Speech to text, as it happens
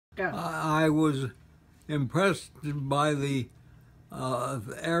go? I was impressed by the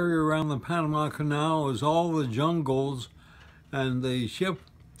area around the Panama Canal. It was all the jungles, and the ship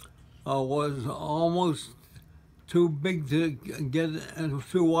was almost too big to get, and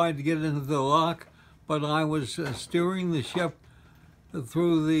too wide to get into the lock, but I was steering the ship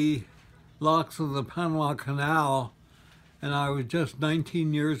through the locks of the Panama Canal, and I was just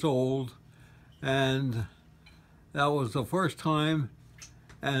 19 years old, and that was the first time,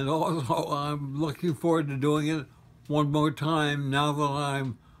 and also I'm looking forward to doing it one more time. Now that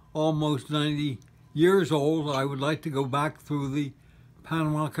I'm almost 90 years old, I would like to go back through the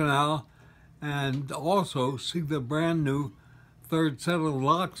Panama Canal and also see the brand new third set of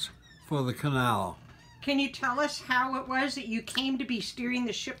locks for the canal. Can you tell us how it was that you came to be steering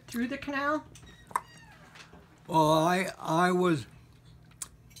the ship through the canal? Well, I was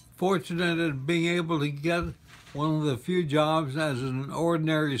fortunate in being able to get one of the few jobs as an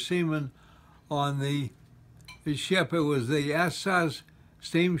ordinary seaman on the ship. It was the SS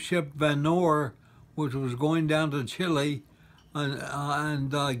steamship Van Noor, which was going down to Chile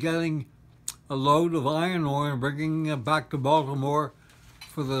and getting a load of iron ore and bringing it back to Baltimore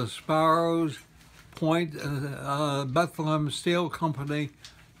for the Sparrows Point Bethlehem Steel Company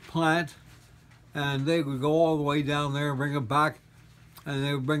plant, and they would go all the way down there and bring it back, and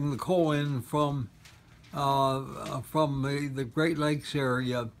they would bring the coal in from the Great Lakes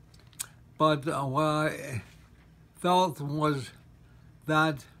area. But what I felt was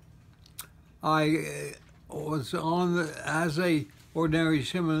that I was on as a ordinary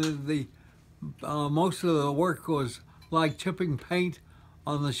seaman. The most of the work was like chipping paint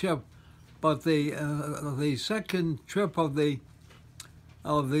on the ship, but the second trip of the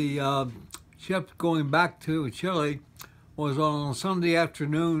ship going back to Chile was on a Sunday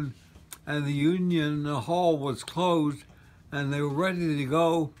afternoon, and the Union Hall was closed, and they were ready to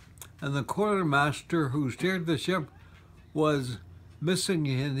go, and the quartermaster who steered the ship was missing,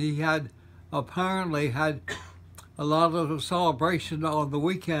 and he had apparently had a lot of celebration on the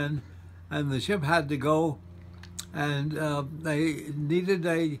weekend, and the ship had to go, and they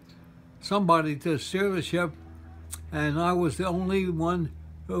needed somebody to steer the ship, and I was the only one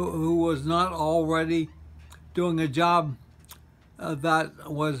who was not already doing a job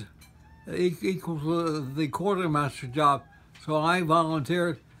that was equal to the quartermaster job. So I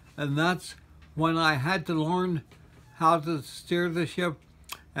volunteered, and that's when I had to learn how to steer the ship.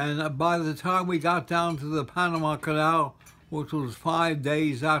 And by the time we got down to the Panama Canal, which was 5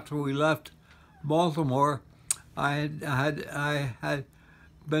 days after we left Baltimore, I had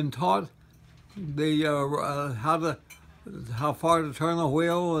been taught the how far to turn the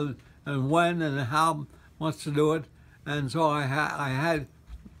wheel and when and how much to do it, and so I had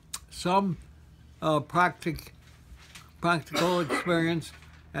some practical experience,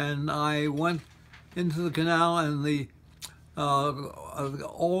 and I went into the canal, and the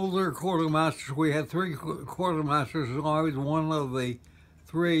older quartermasters, we had 3 quartermasters, and I was one of the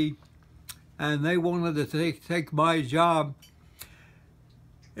 3, and they wanted to take my job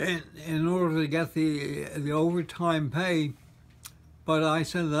in order to get the overtime pay, but I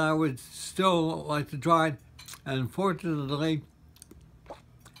said that I would still like to try it, and fortunately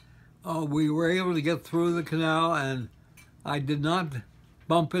we were able to get through the canal, and I did not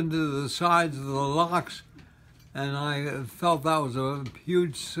bump into the sides of the locks, and I felt that was a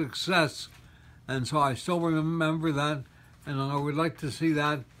huge success, and so I still remember that, and I would like to see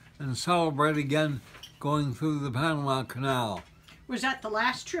that and celebrate again going through the Panama Canal. Was that the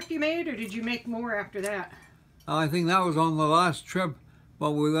last trip you made, or did you make more after that? I think that was on the last trip,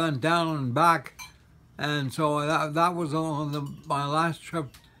 but we went down and back, and so that was on my last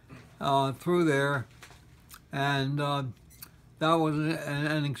trip through there, and that was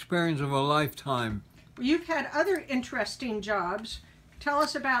an experience of a lifetime. You've had other interesting jobs. Tell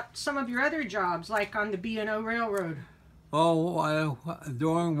us about some of your other jobs, like on the B&O Railroad. Oh,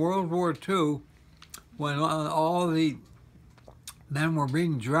 during World War II, when all the men were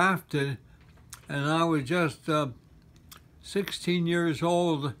being drafted, and I was just 16 years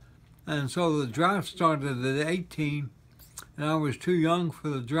old, and so the draft started at 18, and I was too young for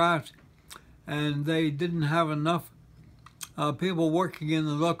the draft, and they didn't have enough people working in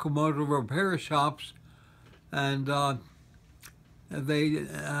the locomotive repair shops, and they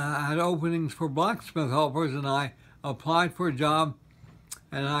had openings for blacksmith helpers, and I applied for a job,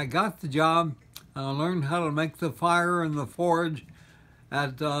 and I got the job, and I learned how to make the fire in the forge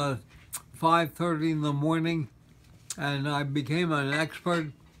at 5:30 in the morning, and I became an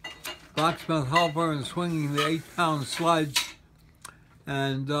expert blacksmith helper and swinging the 8-pound sledge,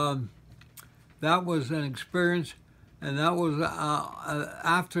 and that was an experience and that was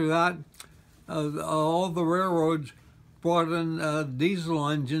after that, all the railroads brought in diesel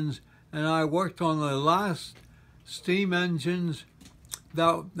engines, and I worked on the last steam engines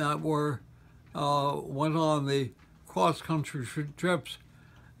that were went on the cross-country trips,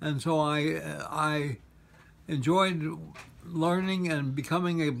 and so I enjoyed learning and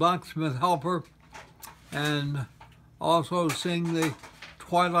becoming a blacksmith helper, and also seeing the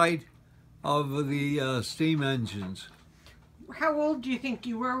twilight of the steam engines. How old do you think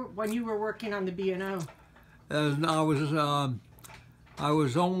you were when you were working on the B&O? I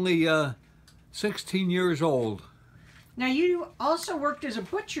was only 16 years old. Now you also worked as a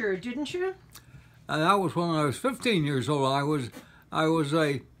butcher, didn't you? That was when I was 15 years old. I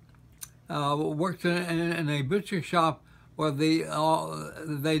worked in a butcher shop where they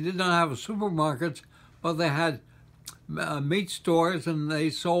did not have supermarkets, but they had meat stores, and they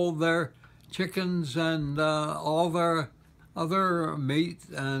sold their chickens and all their other meat.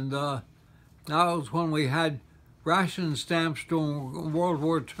 And that was when we had ration stamps during World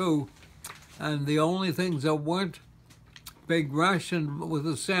War II, and the only things that weren't big ration with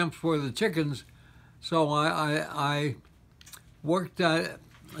the stamps were the chickens. So I worked at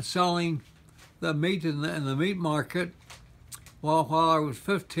selling the meat in the meat market while I was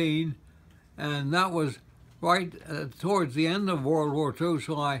 15, and that was right towards the end of World War II.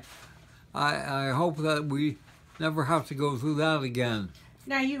 So I hope that we never have to go through that again.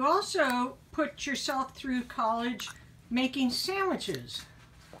 Now you also put yourself through college making sandwiches.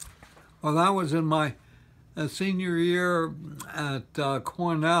 Well, that was in my senior year at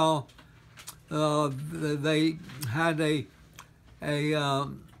Cornell. They had a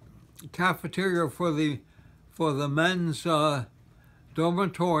cafeteria for the men's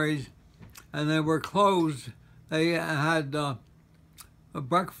dormitories, and they were closed. They had a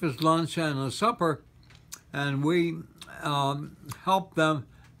breakfast, lunch, and a supper, and we helped them.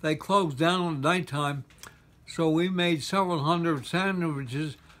 They closed down at nighttime, so we made several hundred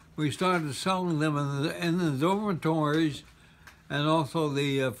sandwiches. We started selling them in the dormitories and also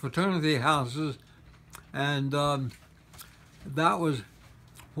the fraternity houses, and that was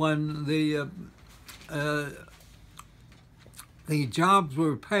when the jobs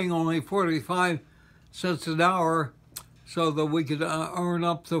were paying only 45 cents an hour, so that we could earn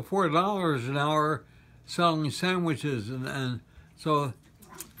up to $4 an hour selling sandwiches, and so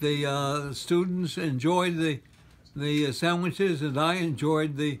the students enjoyed the sandwiches, and I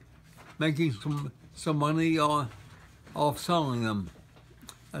enjoyed making some money off selling them.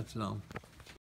 That's all.